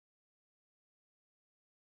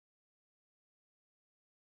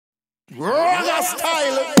Reggaus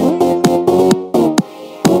style.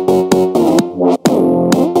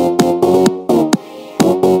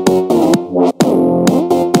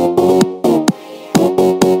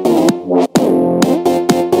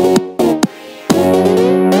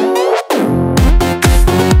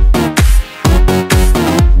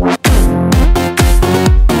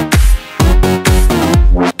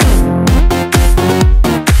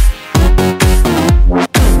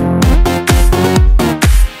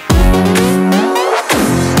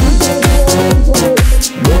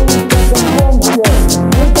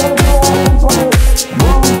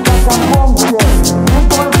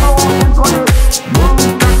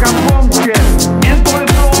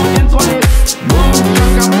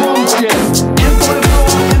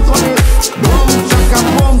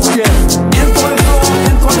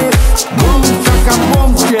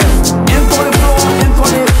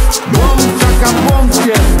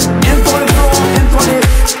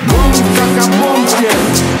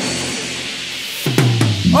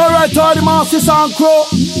 Crow.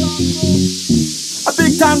 A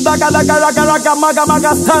big time maga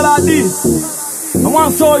style like this. I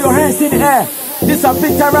want to show your hands in the air. This a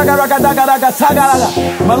big time raga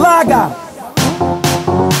Malaga.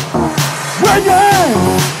 Wave your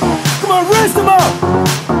hands. Come on, raise them up.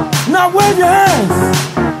 Now wave your hands.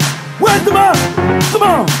 Wave them up. Come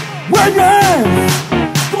on, wave your hands.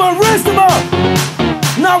 Come on, raise them up.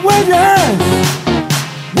 Now wave your hands.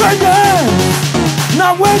 Wave your hands.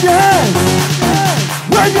 Now wave your hands.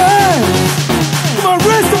 Wave your hands. Come on,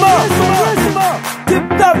 raise them up. Keep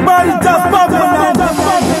that body just bumping.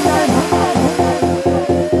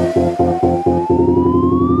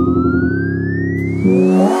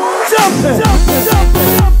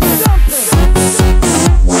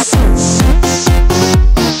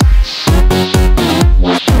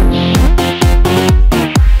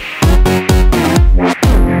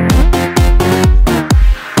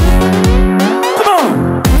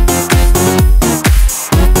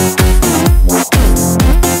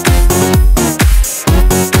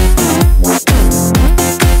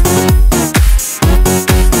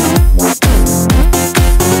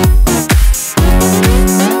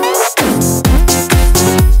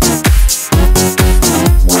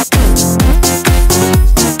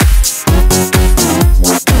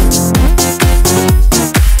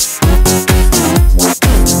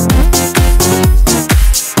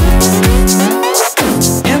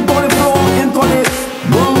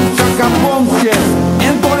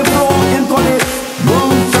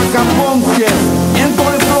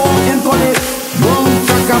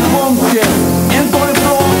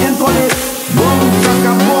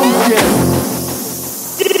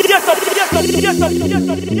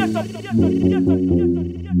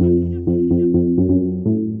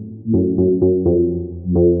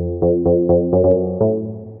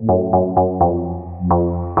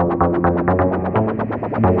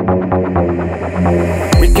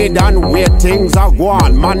 Wicked and weird things are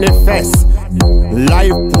gone manifest.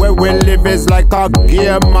 Life where we live is like a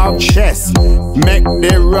game of chess. Make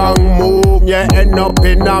the wrong move, you end up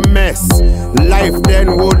in a mess. Life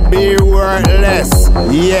then would be worthless.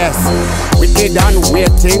 Yes, wicked and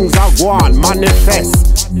weird things are gone manifest.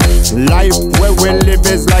 Life where we live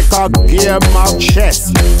is like a game of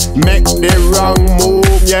chess. Make the wrong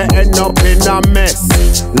move, you end up in a mess.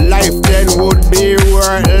 Life then would be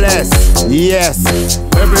worthless. Yes,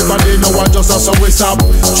 everybody know what just a so we stop.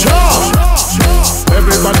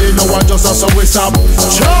 Everybody know what just a so we stop.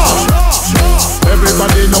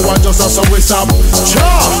 Everybody know what just a so we stop.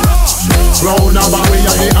 Round about we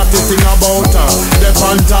are the active thing about the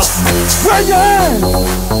on top. Wave your hands.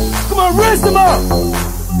 Come on, raise them up.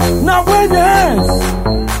 Now wave your hands.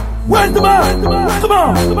 Wave them up. Come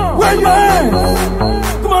on, wave your hands.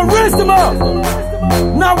 Come on, raise them up.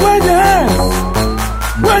 Now wave your hands.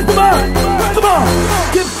 Wave them up. Come on,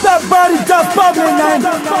 keep that body just bubbling, man.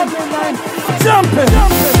 Jumping.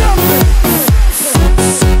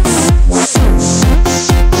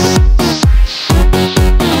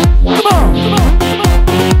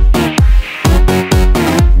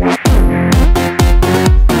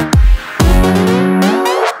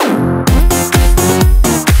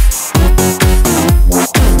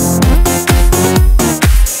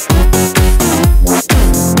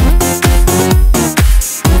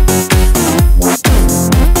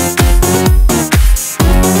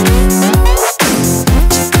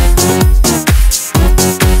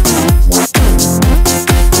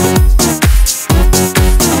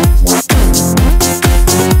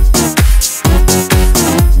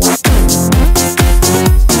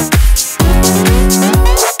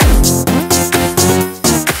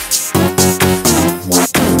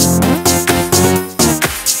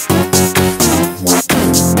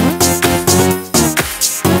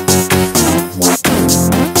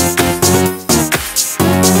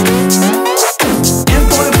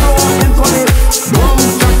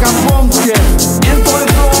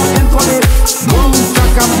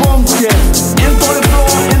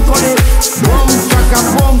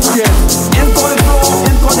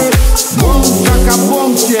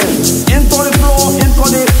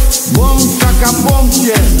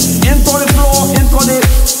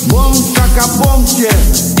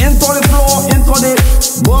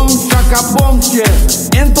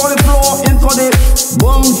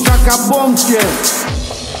 yeah.